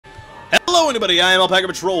Hello anybody, I am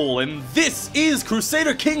Alpacapatrol, and this is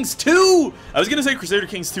Crusader Kings 2! I was gonna say Crusader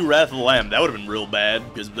Kings 2 Wrath of the Lamb, that would have been real bad,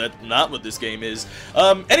 because that's not what this game is.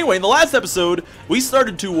 Anyway, in the last episode, we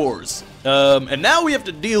started 2 wars. And now we have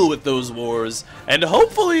to deal with those wars, and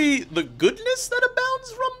hopefully the goodness that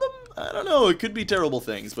abounds from them? I don't know, it could be terrible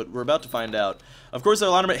things, but we're about to find out. Of course,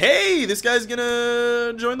 hey, this guy's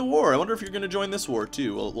gonna join the war. I wonder if you're gonna join this war,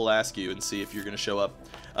 too. We'll ask you and see if you're gonna show up.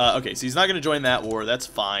 Okay, so he's not gonna join that war. That's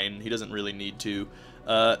fine. He doesn't really need to.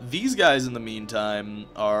 These guys, in the meantime,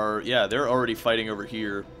 are... Yeah, they're already fighting over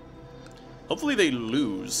here. Hopefully they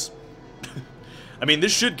lose. I mean,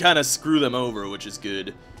 this should kind of screw them over, which is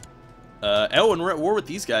good. Oh, and we're at war with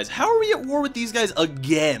these guys. How are we at war with these guys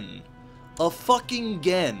again? A fucking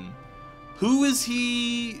again. Who is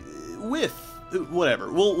he with? Whatever.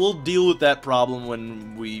 We'll deal with that problem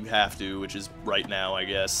when we have to, which is right now, I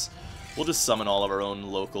guess. We'll just summon all of our own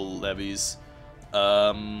local levies.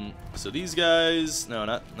 So these guys... No,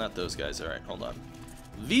 not those guys. Alright, hold on.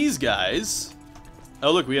 These guys...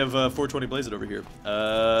 Oh, look, we have 420 Blazed over here.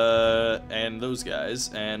 And those guys.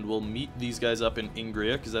 And we'll meet these guys up in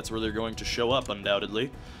Ingria, because that's where they're going to show up,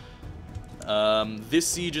 undoubtedly. This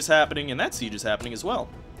siege is happening, and that siege is happening as well.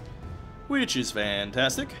 Which is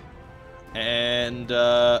fantastic. And,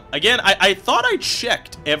 again, I thought I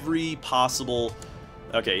checked every possible...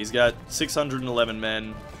 Okay, he's got 611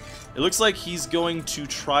 men. It looks like he's going to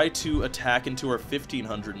try to attack into our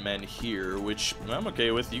 1,500 men here, which I'm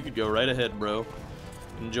okay with. You could go right ahead, bro.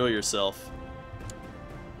 Enjoy yourself.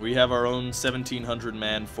 We have our own 1,700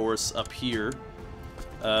 man force up here.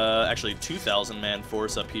 Actually, 2,000 man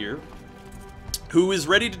force up here. Who is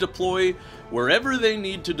ready to deploy wherever they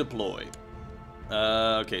need to deploy.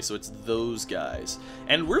 Okay, so it's those guys.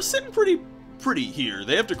 And we're sitting pretty here.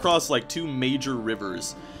 They have to cross like 2 major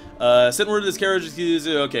rivers. Send word to this carriage is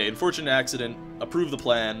okay. Unfortunate accident. Approve the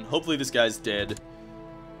plan. Hopefully this guy's dead.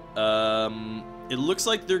 It looks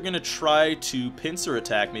like they're gonna try to pincer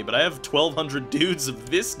attack me, but I have 1,200 dudes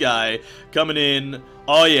of this guy coming in.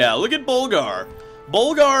 Oh yeah, look at Bulgar.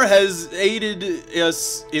 Bulgar has aided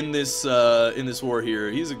us in this war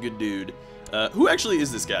here. He's a good dude. Who actually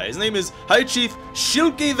is this guy? His name is High Chief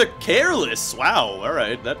Shilky the Careless. Wow,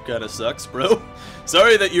 alright, that kinda sucks, bro.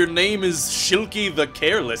 Sorry that your name is Shilky the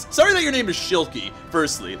Careless. Sorry that your name is Shilky,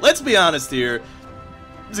 firstly. Let's be honest here.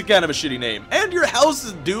 It's a kind of a shitty name. And your house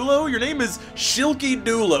is Dulo? Your name is Shilky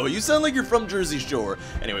Dulo. You sound like you're from Jersey Shore.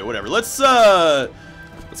 Anyway, whatever. Let's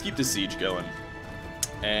keep this siege going.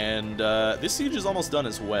 And, this siege is almost done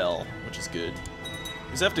as well, which is good.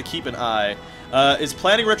 We just have to keep an eye. Is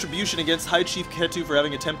planning retribution against High Chief Ketu for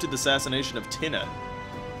having attempted the assassination of Tina.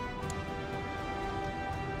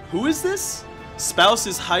 Who is this? Spouse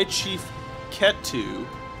is High Chief Ketu.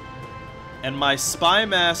 And my spy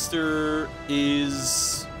master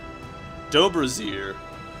is Dobrazir.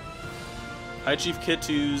 High Chief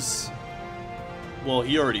Ketu's... Well,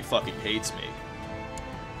 he already fucking hates me.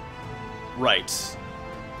 Right.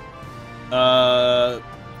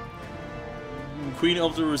 Queen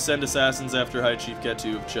Ulfhildr will send assassins after High Chief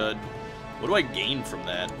Ketu of Chud. What do I gain from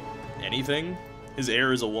that? Anything? His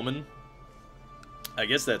heir is a woman? I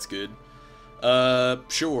guess that's good.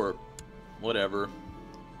 Sure. Whatever.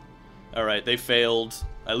 Alright, they failed.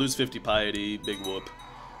 I lose 50 piety. Big whoop.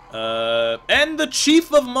 And the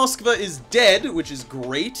Chief of Moskva is dead, which is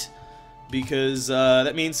great. Because,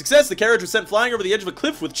 that means success. The carriage was sent flying over the edge of a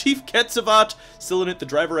cliff with Chief Ketsavat still in it. The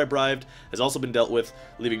driver I bribed has also been dealt with,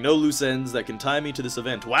 leaving no loose ends that can tie me to this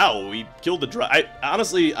event. Wow, we killed the driver.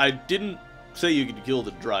 Honestly, I didn't say you could kill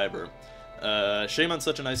the driver. Shame on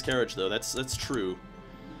such a nice carriage, though. That's true.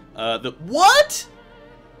 What?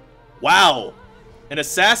 Wow. An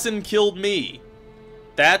assassin killed me.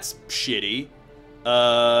 That's shitty.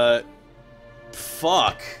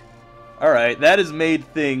 Fuck. Alright, that has made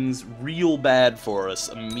things real bad for us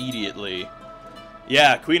immediately.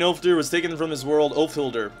 Yeah, Queen Ulfhildr was taken from this world.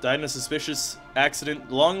 Ulfhildr died in a suspicious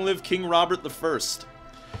accident. Long live King Robert I.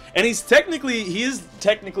 And he is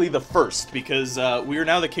technically the first, because we are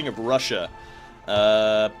now the King of Russia.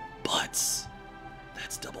 Butts.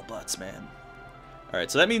 That's double butts, man.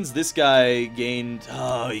 Alright, so that means this guy gained...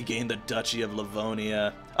 Oh, he gained the Duchy of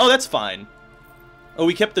Livonia. Oh, that's fine. Oh,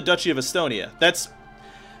 we kept the Duchy of Estonia.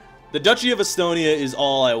 The Duchy of Estonia is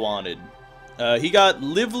all I wanted. He got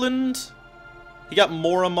Livland. He got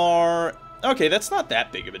Moramar. Okay, that's not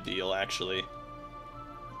that big of a deal, actually.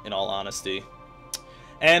 In all honesty.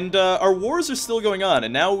 And our wars are still going on,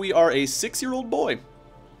 and now we are a 6-year-old boy.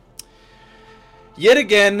 Yet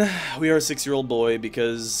again, we are a 6-year-old boy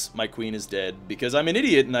because my queen is dead. Because I'm an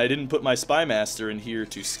idiot and I didn't put my spy master in here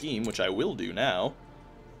to scheme, which I will do now.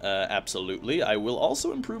 Absolutely. I will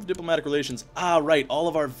also improve diplomatic relations. Ah, right. All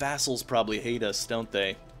of our vassals probably hate us, don't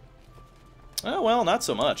they? Oh, well, not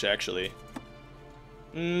so much, actually.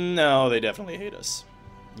 No, they definitely hate us.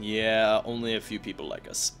 Yeah, only a few people like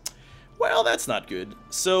us. Well, that's not good.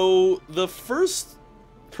 So, the first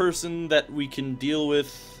person that we can deal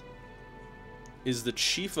with is the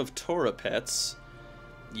Chief of Torapets.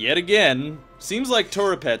 Yet again, seems like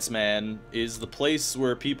Torapets, man, is the place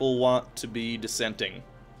where people want to be dissenting.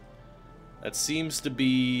 That seems to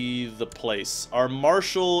be the place. Our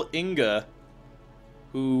Marshal Inga,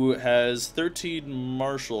 who has 13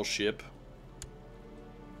 marshalship.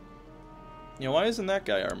 You know, why isn't that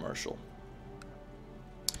guy our marshal?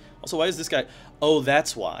 Also, why is this guy... Oh,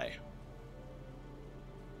 that's why.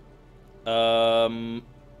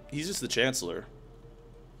 He's just the Chancellor.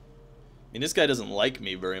 I mean, this guy doesn't like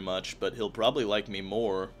me very much, but he'll probably like me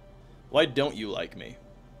more. Why don't you like me?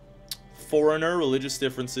 Foreigner, religious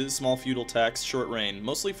differences, small feudal tax, short reign.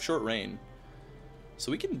 Mostly short reign.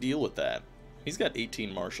 So we can deal with that. He's got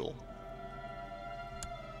 18 marshal.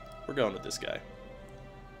 We're going with this guy.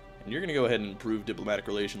 And you're going to go ahead and improve diplomatic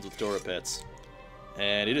relations with Torapets.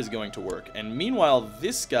 And it is going to work. And meanwhile,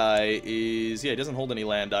 this guy is... Yeah, he doesn't hold any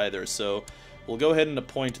land either, so... We'll go ahead and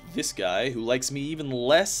appoint this guy, who likes me even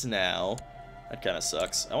less now. That kind of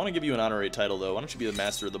sucks. I want to give you an honorary title, though. Why don't you be the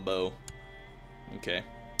Master of the Bow? Okay.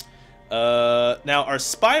 Now, our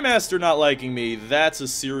Spy Master not liking me, that's a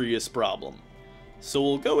serious problem. So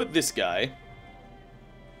we'll go with this guy.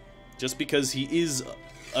 Just because he is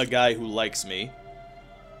a guy who likes me.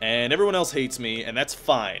 And everyone else hates me, and that's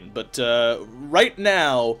fine. But right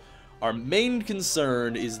now, our main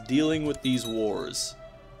concern is dealing with these wars.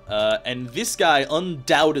 And this guy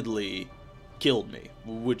undoubtedly killed me,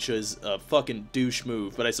 which is a fucking douche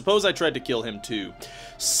move, but I suppose I tried to kill him too.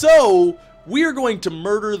 So, we're going to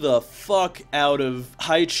murder the fuck out of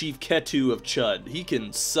High Chief Ketu of Chud. He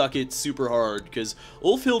can suck it super hard, because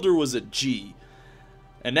Ulfhildr was a G.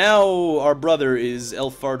 And now our brother is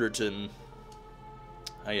Ulfhildr.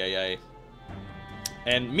 Ay, ay, ay.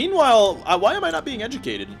 And meanwhile, why am I not being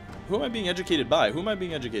educated? Who am I being educated by? Who am I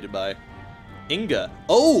being educated by? Inga.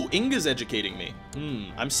 Oh, Inga's educating me.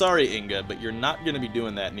 I'm sorry, Inga, but you're not going to be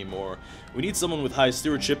doing that anymore. We need someone with high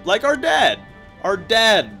stewardship, like our dad. Our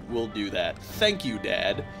dad will do that. Thank you,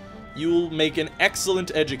 Dad. You'll make an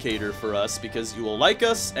excellent educator for us, because you will like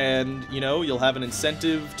us, and, you know, you'll have an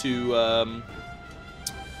incentive to,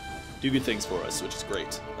 do good things for us, which is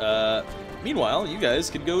great. Meanwhile, you guys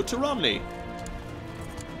can go to Romney.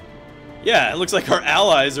 Yeah, it looks like our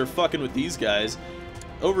allies are fucking with these guys.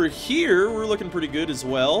 Over here, we're looking pretty good as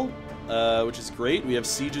well, which is great. We have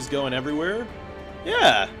sieges going everywhere.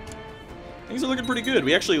 Yeah, things are looking pretty good.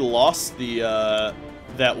 We actually lost the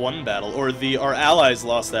that one battle, or our allies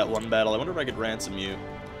lost that one battle. I wonder if I could ransom you.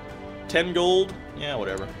 10 gold? Yeah,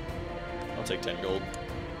 whatever. I'll take 10 gold.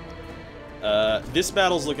 This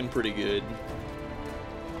battle's looking pretty good.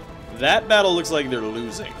 That battle looks like they're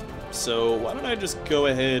losing. So why don't I just go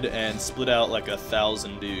ahead and split out like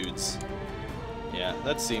 1,000 dudes? Yeah,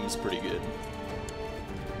 that seems pretty good.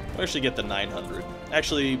 We'll actually get the 900.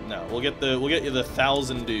 Actually, no, we'll get you the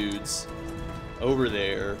 1,000 dudes over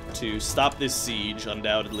there to stop this siege,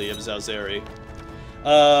 undoubtedly, of Zauzeri.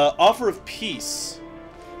 Offer of peace.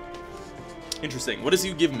 Interesting. What does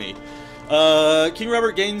he give me? King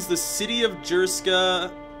Robert gains the city of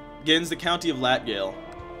Jerska, gains the county of Latgale.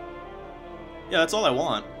 Yeah, that's all I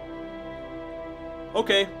want.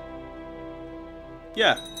 Okay.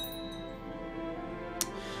 Yeah.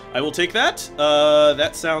 I will take that.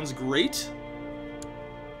 That sounds great.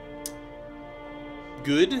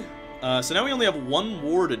 Good. So now we only have one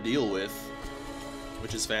war to deal with,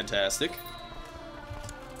 which is fantastic.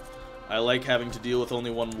 I like having to deal with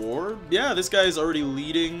only one war. Yeah, this guy's already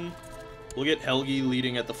leading. We'll get Helgi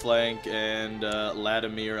leading at the flank and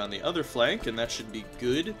Vladimir on the other flank, and that should be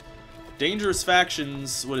good. Dangerous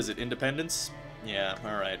factions, what is it, independence? Yeah,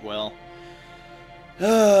 alright, well.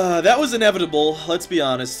 That was inevitable, let's be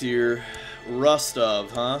honest here.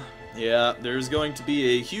 Rostov, huh? Yeah, there's going to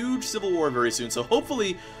be a huge civil war very soon, so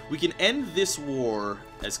hopefully we can end this war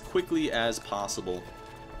as quickly as possible.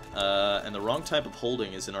 And the wrong type of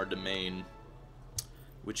holding is in our domain,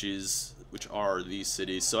 which are these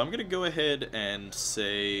cities. So I'm going to go ahead and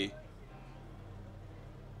say...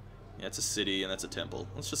 Yeah, it's a city and that's a temple.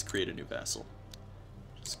 Let's just create a new vassal.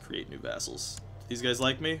 Just create new vassals. These guys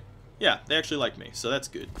like me? Yeah, they actually like me, so that's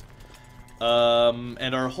good.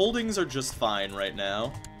 And our holdings are just fine right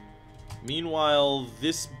now. Meanwhile,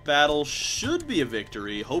 this battle should be a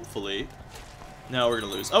victory, hopefully. No, we're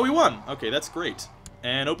gonna lose. Oh, we won! Okay, that's great.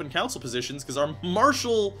 And open council positions, because our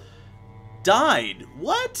marshal died.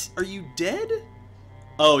 What? Are you dead?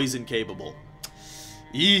 Oh, he's incapable.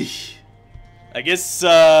 Eesh. I guess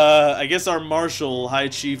our Marshal, High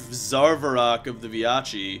Chief Zarvarak of the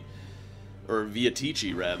Viachi, or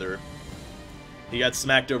Viatici rather, he got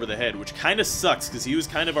smacked over the head, which kind of sucks because he was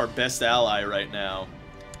kind of our best ally right now.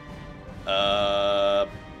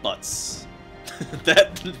 Butts.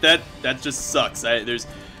 that just sucks. There's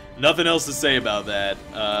nothing else to say about that.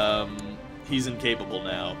 He's incapable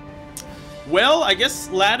now. Well, I guess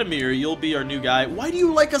Vladimir, you'll be our new guy. Why do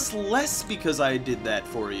you like us less because I did that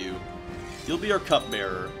for you? You'll be our cup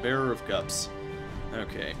bearer, bearer of cups.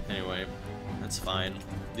 Okay, anyway, that's fine.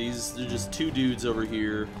 These are just two dudes over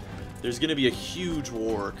here. There's gonna be a huge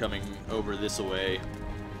war coming over this way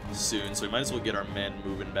soon, so we might as well get our men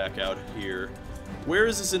moving back out here. Where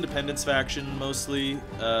is this independence faction mostly?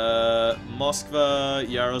 Moskva,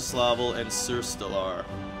 Yaroslavl, and Surstalar.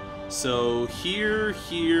 So here,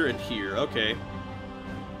 here, and here. Okay.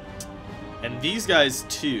 And these guys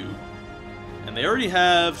too. And they already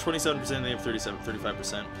have 27%, they have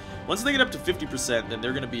 35%. Once they get up to 50%, then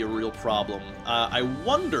they're going to be a real problem. I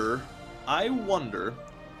wonder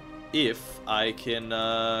if I can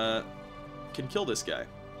kill this guy.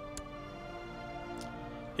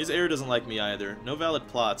 His heir doesn't like me either. No valid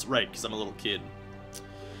plots. Right, because I'm a little kid.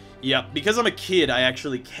 Yeah, because I'm a kid, I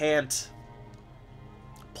actually can't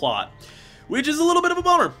plot. Which is a little bit of a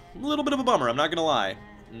bummer. A little bit of a bummer, I'm not going to lie.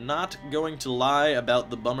 Not going to lie about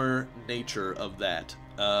the bummer nature of that.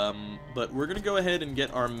 But we're going to go ahead and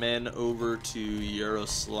get our men over to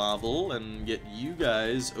Yaroslavl and get you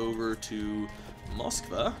guys over to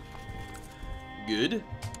Moskva. Good.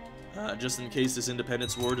 Just in case this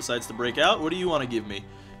independence war decides to break out, what do you want to give me?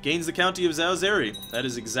 Gains the county of Zauzeri. That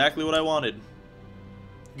is exactly what I wanted.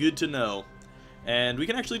 Good to know. And we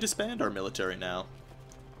can actually disband our military now.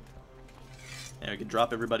 And we can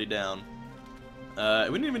drop everybody down. We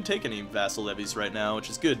didn't even take any vassal levies right now, which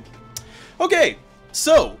is good. Okay,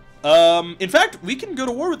 so, in fact, we can go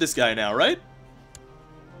to war with this guy now, right?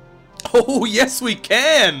 Oh, yes we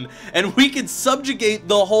can! And we can subjugate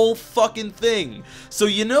the whole fucking thing. So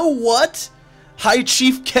you know what, High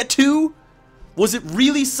Chief Ketu? Was it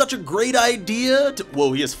really such a great idea to...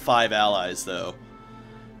 Whoa, he has 5 allies, though.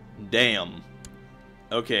 Damn.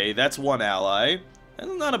 Okay, that's 1 ally.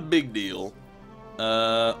 That's not a big deal.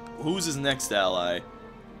 Who's his next ally?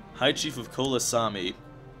 High Chief of Kolasami.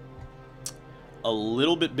 A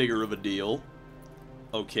little bit bigger of a deal.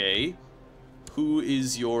 Okay. Who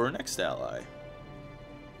is your next ally?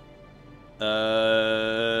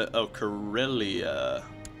 Oh, Karelia.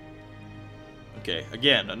 Okay,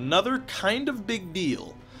 again, another kind of big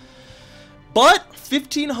deal. But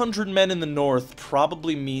 1,500 men in the north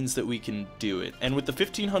probably means that we can do it. And with the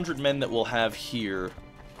 1,500 men that we'll have here,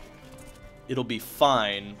 it'll be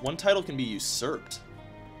fine. One title can be usurped.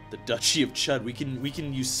 The Duchy of Chud. We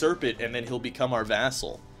can usurp it, and then he'll become our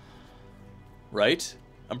vassal. Right?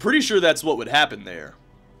 I'm pretty sure that's what would happen there.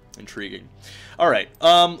 Intriguing. Alright,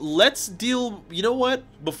 let's deal... You know what?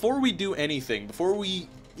 Before we do anything, before we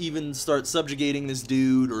even start subjugating this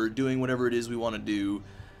dude or doing whatever it is we want to do,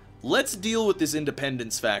 let's deal with this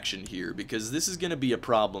independence faction here, because this is going to be a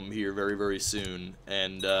problem here very, very soon,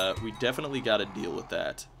 and we definitely got to deal with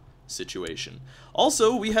that situation.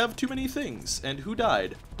 Also, we have too many things. And who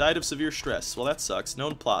died? Died of severe stress. Well, that sucks.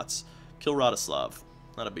 Known plots. Kill Radoslav.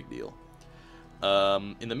 Not a big deal.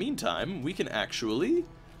 In the meantime, we can actually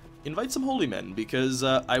invite some holy men, because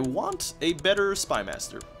I want a better spy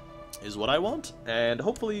master, is what I want, and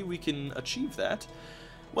hopefully we can achieve that.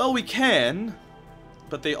 Well, we can,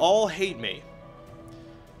 but they all hate me.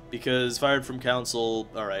 Because fired from council,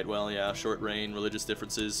 alright, well, yeah, short reign, religious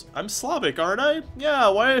differences. I'm Slavic, aren't I? Yeah,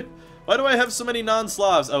 why do I have so many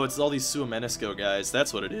non-Slavs? Oh, it's all these Suamenesko guys,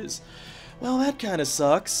 that's what it is. Well, that kind of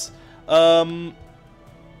sucks.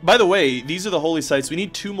 By the way, these are the holy sites. We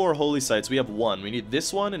need 2 more holy sites. We have 1. We need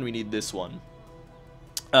this one, and we need this one.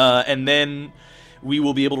 And then we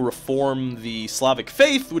will be able to reform the Slavic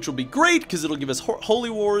faith, which will be great, because it'll give us holy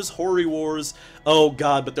wars, hoary wars. Oh,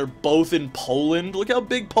 God, but they're both in Poland. Look how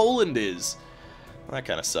big Poland is. Well, that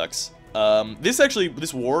kind of sucks.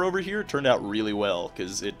 This war over here turned out really well,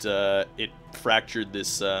 because it fractured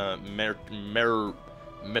this,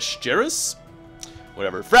 Meshcheris?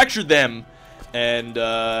 Whatever. Fractured them. And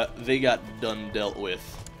they got dealt with.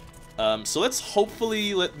 So let's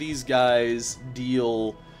hopefully let these guys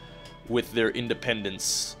deal with their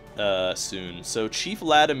independence soon. So Chief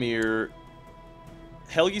Vladimir,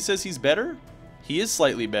 Helgi says he's better. He is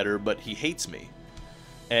slightly better, but he hates me.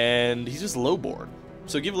 And he's just lowborn.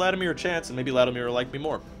 So give Vladimir a chance, and maybe Vladimir will like me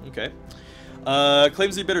more. Okay.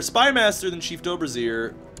 Claims to be better spy master than Chief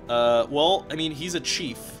Dobrzir. Well, I mean, he's a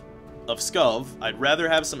chief of Skov. I'd rather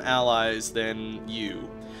have some allies than you.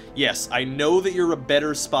 Yes, I know that you're a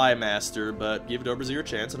better spy master, but give Dobrzir a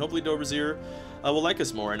chance, and hopefully Dobrzir will like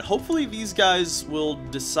us more. And hopefully these guys will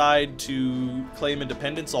decide to claim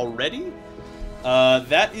independence already.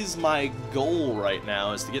 That is my goal right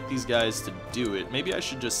now, is to get these guys to do it. Maybe I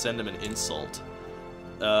should just send them an insult.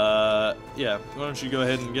 Yeah, why don't you go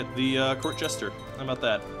ahead and get the court jester? How about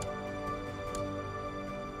that?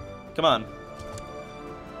 Come on.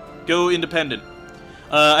 Go independent.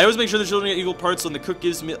 I always make sure the children get equal parts when the cook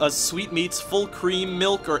gives me us sweet meats, full cream,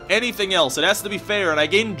 milk, or anything else. It has to be fair, and I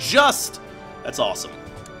gain just... That's awesome.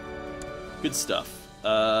 Good stuff.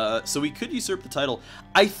 So we could usurp the title.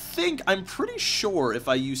 I'm pretty sure if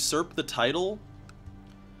I usurp the title,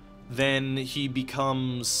 then he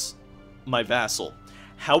becomes my vassal.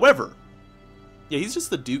 However, yeah, he's just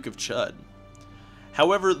the Duke of Chud.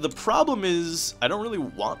 However, the problem is, I don't really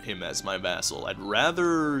want him as my vassal. I'd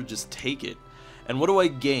rather just take it. And what do I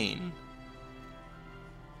gain?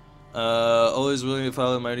 Always willing to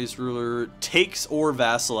follow the mightiest ruler, takes or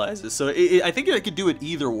vassalizes. So I think I could do it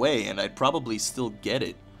either way, and I'd probably still get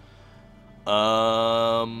it.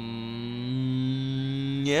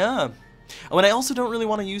 Yeah. Oh, and I also don't really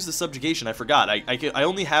want to use the subjugation. I forgot. I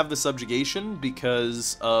only have the subjugation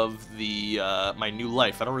because of the my new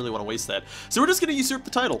life. I don't really want to waste that. So we're just going to usurp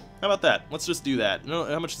the title. How about that? Let's just do that.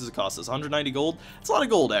 How much does it cost us? 190 gold? It's a lot of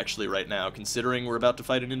gold, actually, right now, considering we're about to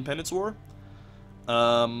fight an independence war.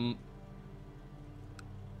 Yeah,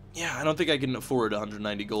 I don't think I can afford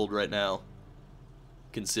 190 gold right now,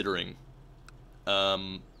 considering.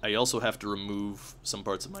 I also have to remove some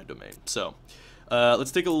parts of my domain. So,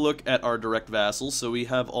 let's take a look at our direct vassals. So we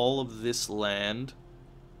have all of this land.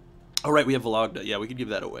 Oh, right, we have Vologda. Yeah, we could give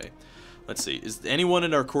that away. Let's see. Is anyone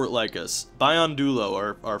in our court like us? Bayon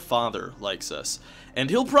Dulo, our father, likes us. And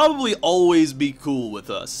he'll probably always be cool with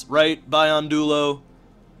us, right, Bayon Dulo?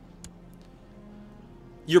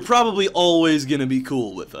 You're probably always gonna be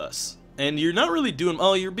cool with us. And you're not really doing...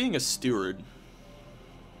 Oh, you're being a steward.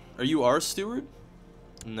 Are you our steward?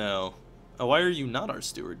 No. Oh, why are you not our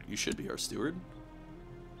steward? You should be our steward.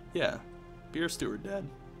 Yeah. Be our steward, Dad.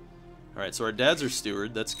 Alright, so our dad's our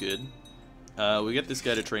steward. That's good. We get this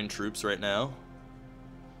guy to train troops right now.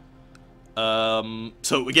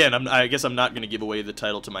 So again, I guess I'm not gonna give away the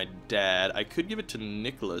title to my dad. I could give it to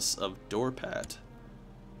Nicholas of Dorpat.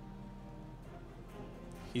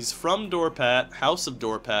 He's from Dorpat, House of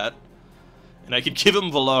Dorpat, and I could give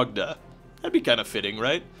him Vologda. That'd be kind of fitting,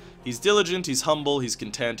 right? He's diligent, he's humble, he's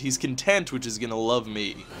content. He's content, which is gonna love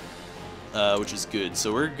me, which is good.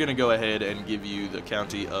 So we're gonna go ahead and give you the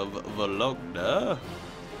county of Vologda.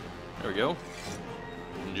 There we go.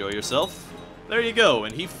 Enjoy yourself. There you go,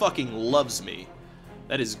 and he fucking loves me.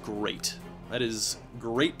 That is great. That is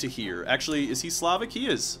great to hear. Actually, is he Slavic? He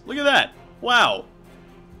is. Look at that. Wow.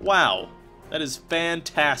 Wow. That is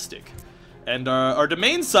fantastic. And our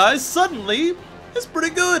domain size suddenly is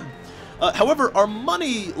pretty good. However, our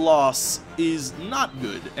money loss is not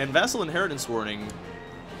good. And vassal inheritance warning,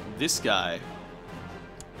 this guy.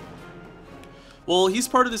 Well, he's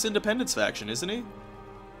part of this independence faction, isn't he?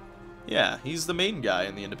 Yeah, he's the main guy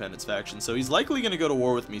in the independence faction, so he's likely going to go to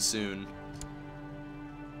war with me soon.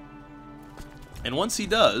 And once he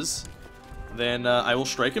does, then I will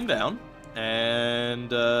strike him down. And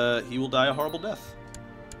he will die a horrible death.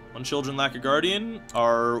 One children lack a guardian.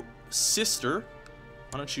 Our sister,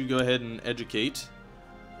 why don't you go ahead and educate?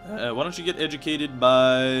 Why don't you get educated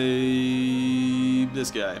by this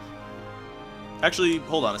guy? Actually,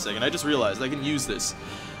 hold on a second. I just realized I can use this.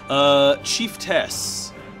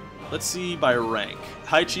 Chieftess. Let's see by rank.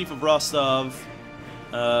 High Chief of Rostov.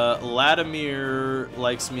 Vladimir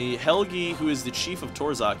likes me. Helgi, who is the Chief of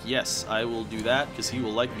Torzak. Yes, I will do that because he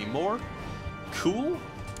will like me more. Cool.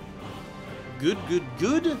 Good, good,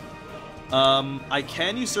 good. I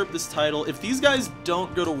can usurp this title. If these guys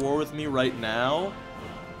don't go to war with me right now,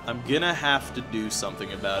 I'm gonna have to do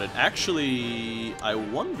something about it. Actually, I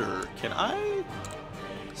wonder, can I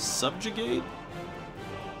subjugate?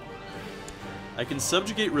 I can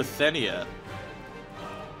subjugate Ruthenia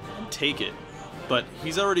and take it. But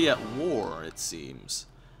he's already at war, it seems.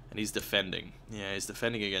 And he's defending. Yeah, he's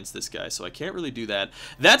defending against this guy, so I can't really do that.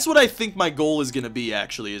 That's what I think my goal is going to be,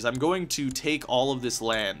 actually, is I'm going to take all of this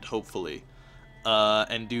land, hopefully,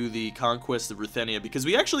 and do the conquest of Ruthenia, because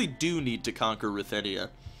we actually do need to conquer Ruthenia.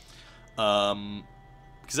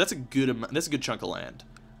 Because that's a good chunk of land.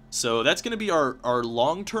 So that's going to be our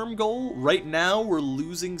long-term goal. Right now, we're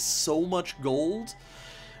losing so much gold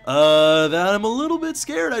that I'm a little bit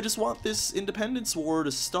scared. I just want this independence war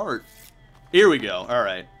to start. Here we go. All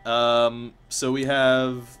right. So we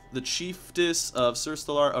have the Chiefess of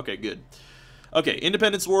Surstalar. Okay, good. Okay,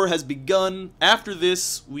 Independence War has begun. After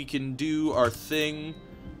this, we can do our thing.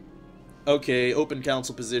 Okay, open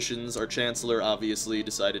council positions. Our Chancellor obviously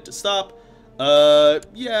decided to stop.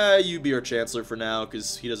 Yeah, you be our Chancellor for now,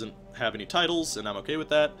 because he doesn't have any titles, and I'm okay with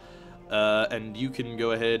that. And you can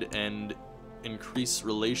go ahead and increase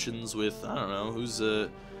relations with, I don't know, who's, the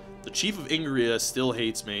Chief of Ingria still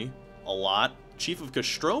hates me a lot. Chief of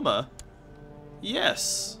Kostroma?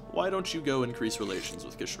 Yes. Why don't you go increase relations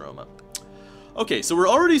with Kostroma? Okay, so we're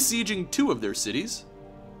already sieging 2 of their cities.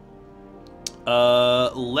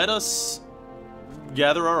 Let us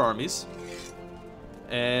gather our armies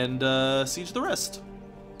and siege the rest.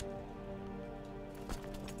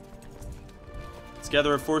 Let's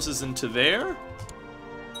gather our forces into there.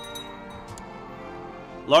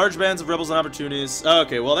 Large bands of rebels and opportunists.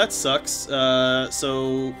 Okay, well that sucks.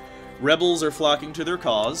 So rebels are flocking to their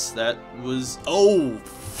cause. That was... Oh,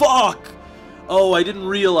 fuck! Oh, I didn't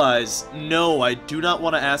realize. No, I do not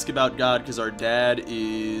want to ask about God because our dad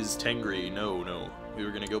is Tengri. No, no. We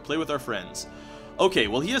were going to go play with our friends. Okay,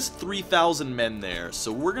 well, he has 3,000 men there,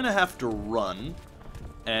 so we're going to have to run.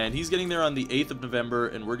 And he's getting there on the 8th of November,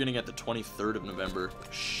 and we're getting at the 23rd of November.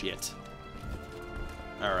 Shit.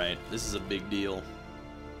 Alright, this is a big deal.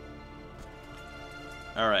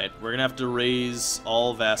 Alright, we're going to have to raise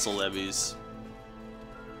all vassal levies.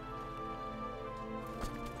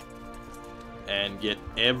 And get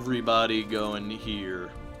everybody going here.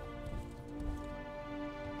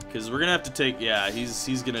 Because we're going to have to take... Yeah,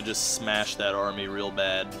 he's going to just smash that army real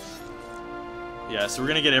bad. Yeah, so we're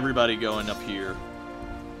going to get everybody going up here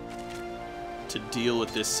to deal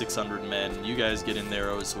with this 600 men. You guys get in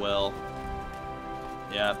there as well.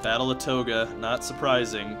 Yeah, Battle of Toga. Not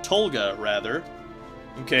surprising. Tolga, rather.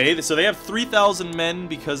 Okay, so they have 3,000 men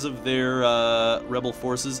because of their rebel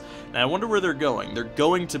forces. Now, I wonder where they're going. They're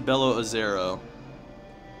going to Belo Ozero,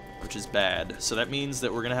 which is bad. So that means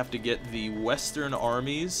that we're going to have to get the western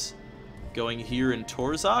armies going here in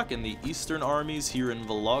Torzak and the eastern armies here in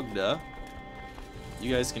Vologda.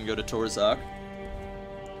 You guys can go to Torzak.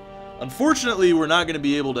 Unfortunately, we're not going to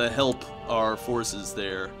be able to help our forces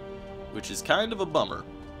there, which is kind of a bummer.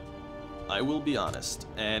 I will be honest.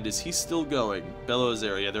 And is he still going? Belo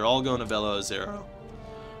Ozero. Yeah, they're all going to Belo Ozero.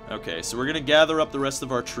 Okay, so we're going to gather up the rest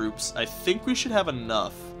of our troops. I think we should have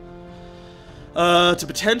enough to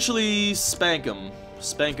potentially spank them.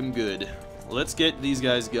 Spank them good. Let's get these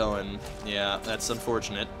guys going. Yeah, that's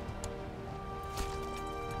unfortunate.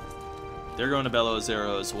 They're going to Belo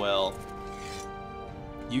Ozero as well.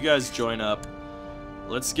 You guys join up.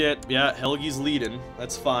 Let's get... Yeah, Helgi's leading.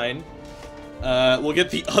 That's fine. We'll get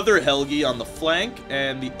the other Helgi on the flank,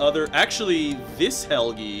 and the other... Actually, this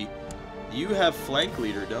Helgi, you have flank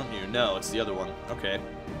leader, don't you? No, it's the other one. Okay.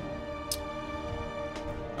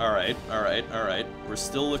 Alright, alright, alright. We're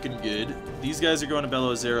still looking good. These guys are going to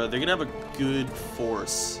Belo Ozero. They're gonna have a good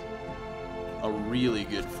force. A really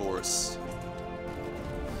good force.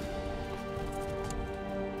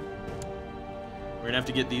 We're gonna have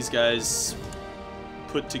to get these guys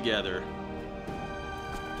put together,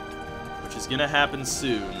 which is gonna happen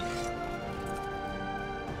soon.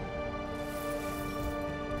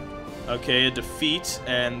 Okay, a defeat,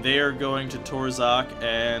 and they are going to Torzak,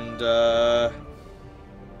 and,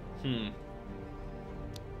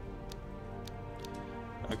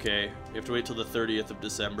 Okay, we have to wait till the 30th of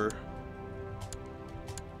December.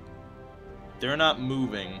 They're not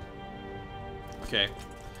moving. Okay.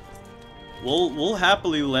 We'll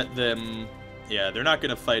happily let them... Yeah, they're not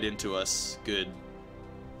gonna fight into us. Good.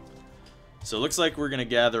 So it looks like we're gonna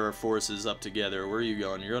gather our forces up together. Where are you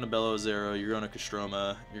going? You're going to Belo Ozero, you're going to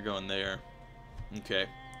Kostroma, you're going there. Okay.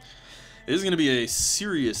 This is gonna be a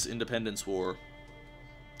serious independence war.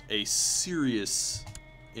 A serious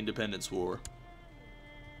independence war.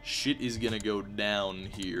 Shit is gonna go down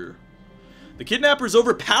here. The kidnappers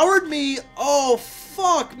overpowered me! Oh,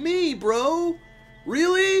 fuck me, bro!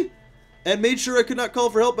 Really? And made sure I could not call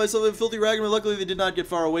for help by some filthy ragamuffin. Luckily, they did not get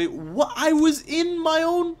far away. What? I was in my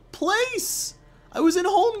own place! I was in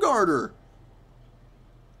Homegarder!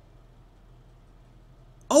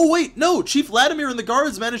 Oh, wait, no! Chief Vladimir and the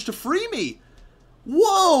guards managed to free me!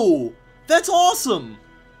 Whoa! That's awesome!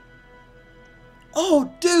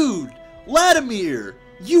 Oh, dude! Vladimir!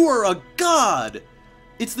 You are a god!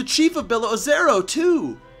 It's the chief of Belo Ozero,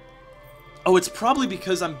 too! Oh, it's probably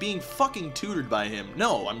because I'm being fucking tutored by him.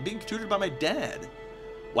 No, I'm being tutored by my dad.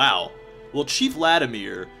 Wow. Well, Chief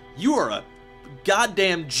Vladimir, you are a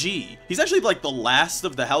goddamn G. He's actually like the last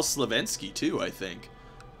of the House Slavensky, too, I think.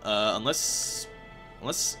 Unless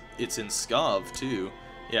it's in Skov, too.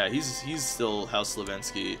 Yeah, he's still House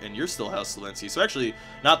Slavensky, and you're still House Slavensky. So actually,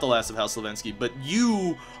 not the last of House Slavensky, but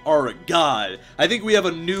you are a god. I think we have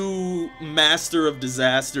a new master of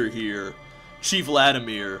disaster here, Chief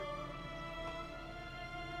Vladimir.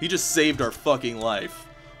 He just saved our fucking life.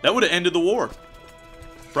 That would have ended the war.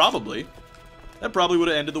 Probably. That probably would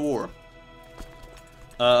have ended the war.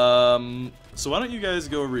 So why don't you guys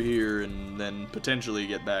go over here and then potentially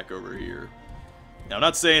get back over here. Now, I'm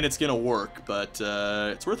not saying it's gonna work, but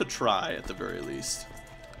it's worth a try at the very least.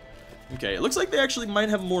 Okay, it looks like they actually might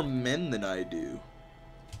have more men than I do.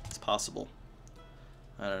 It's possible.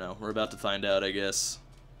 I don't know. We're about to find out, I guess.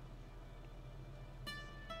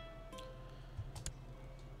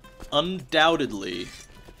 Undoubtedly,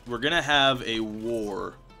 we're gonna have a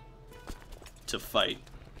war to fight.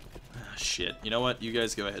 Ah, shit. You know what? You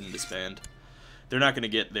guys go ahead and disband. They're not gonna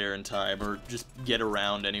get there in time, or just get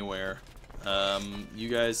around anywhere. You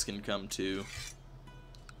guys can come too.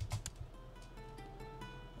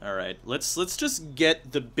 Alright, let's just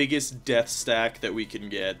get the biggest death stack that we can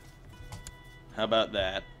get. How about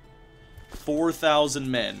that? 4,000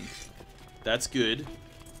 men. That's good.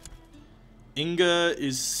 Inga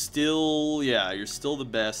is still... yeah, you're still the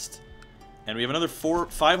best. And we have another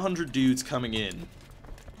 500 dudes coming in.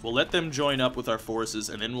 We'll let them join up with our forces,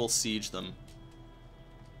 and then we'll siege them.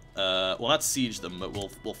 Well, not siege them, but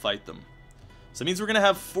we'll fight them. So it means we're going to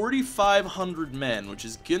have 4,500 men, which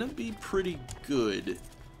is going to be pretty good.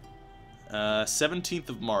 17th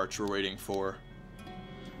of March we're waiting for.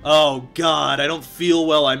 Oh, God, I don't feel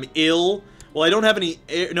well. I'm ill. Well, I don't have any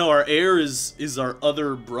heir. No, our heir is our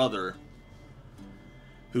other brother,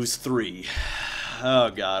 who's 3. Oh,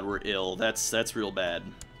 God, we're ill. That's real bad.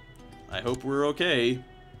 I hope we're okay.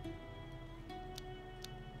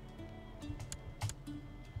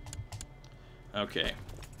 Okay.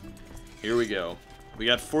 Here we go. We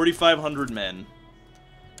got 4,500 men.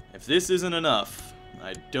 If this isn't enough,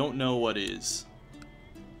 I don't know what is.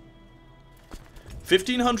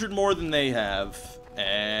 1,500 more than they have,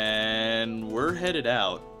 and we're headed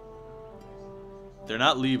out. They're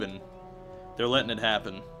not leaving. They're letting it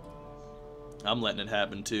happen. I'm letting it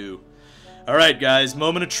happen too. Alright guys,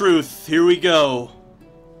 moment of truth. Here we go.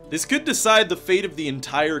 This could decide the fate of the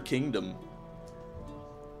entire kingdom.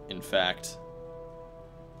 In fact.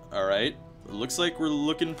 Alright. It looks like we're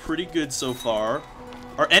looking pretty good so far.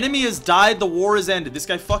 Our enemy has died, the war has ended. This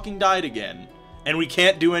guy fucking died again. And we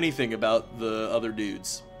can't do anything about the other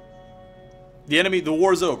dudes. The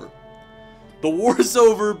war's over. The war's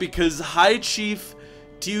over because High Chief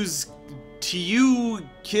Tiu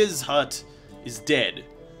Kizhut is dead.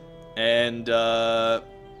 And, I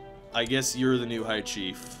guess you're the new High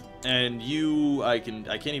Chief. And you, I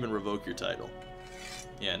can't even revoke your title.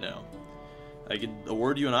 Yeah, no. I could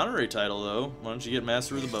award you an honorary title, though. Why don't you get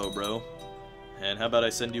Master of the Bow, bro? And how about I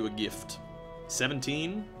send you a gift?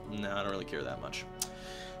 17? No, I don't really care that much.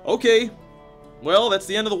 Okay. Well, that's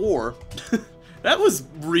the end of the war. That was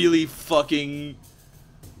really fucking...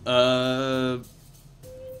 That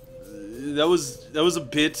was a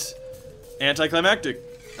bit anticlimactic,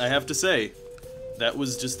 I have to say. That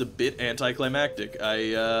was just a bit anticlimactic.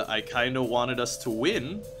 I kind of wanted us to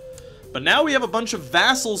win. But now we have a bunch of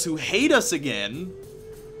vassals who hate us again.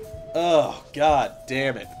 Oh, god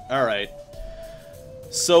damn it. Alright.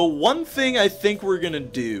 So one thing I think we're gonna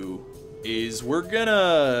do is we're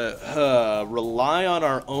gonna rely on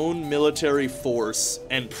our own military force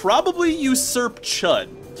and probably usurp Chud.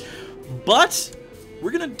 But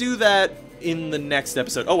we're gonna do that in the next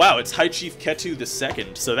episode. Oh wow, it's High Chief Ketu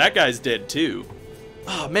II, so that guy's dead too.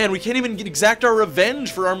 Oh man, we can't even exact our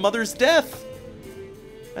revenge for our mother's death.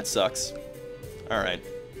 That sucks. Alright.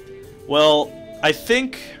 Well, I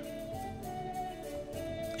think...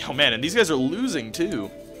 oh man, and these guys are losing too.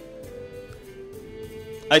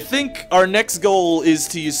 I think our next goal is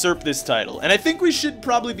to usurp this title, and I think we should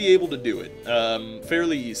probably be able to do it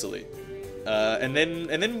fairly easily. And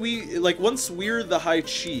then we, like, once we're the High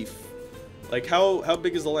Chief, like, how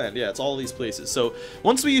big is the land? Yeah, it's all these places. So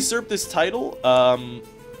once we usurp this title,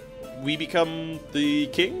 we become the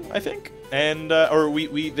king, I think, and or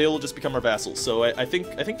they'll just become our vassals. So I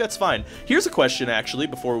think that's fine. Here's a question actually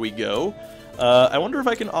before we go. I wonder if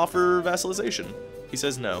I can offer vassalization. He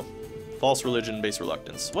says no. False religion, base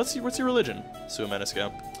reluctance. What's your religion,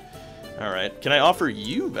 Suameniska? Alright. Can I offer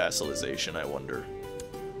you vassalization, I wonder?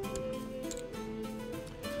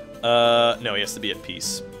 No, he has to be at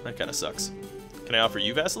peace. That kind of sucks. Can I offer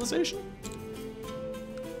you vassalization?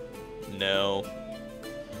 No.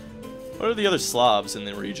 What are the other Slavs in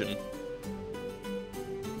the region?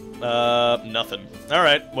 Nothing.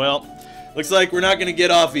 Alright, well, Looks like we're not going to get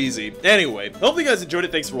off easy. Anyway, hopefully you guys enjoyed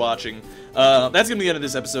it. Thanks for watching. That's going to be the end of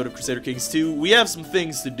this episode of Crusader Kings 2. We have some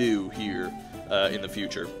things to do here in the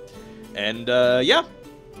future. And, yeah.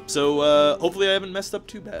 So, hopefully I haven't messed up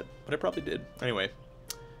too bad. But I probably did. Anyway,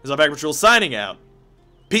 this is Alpacapatrol signing out.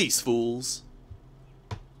 Peace, fools.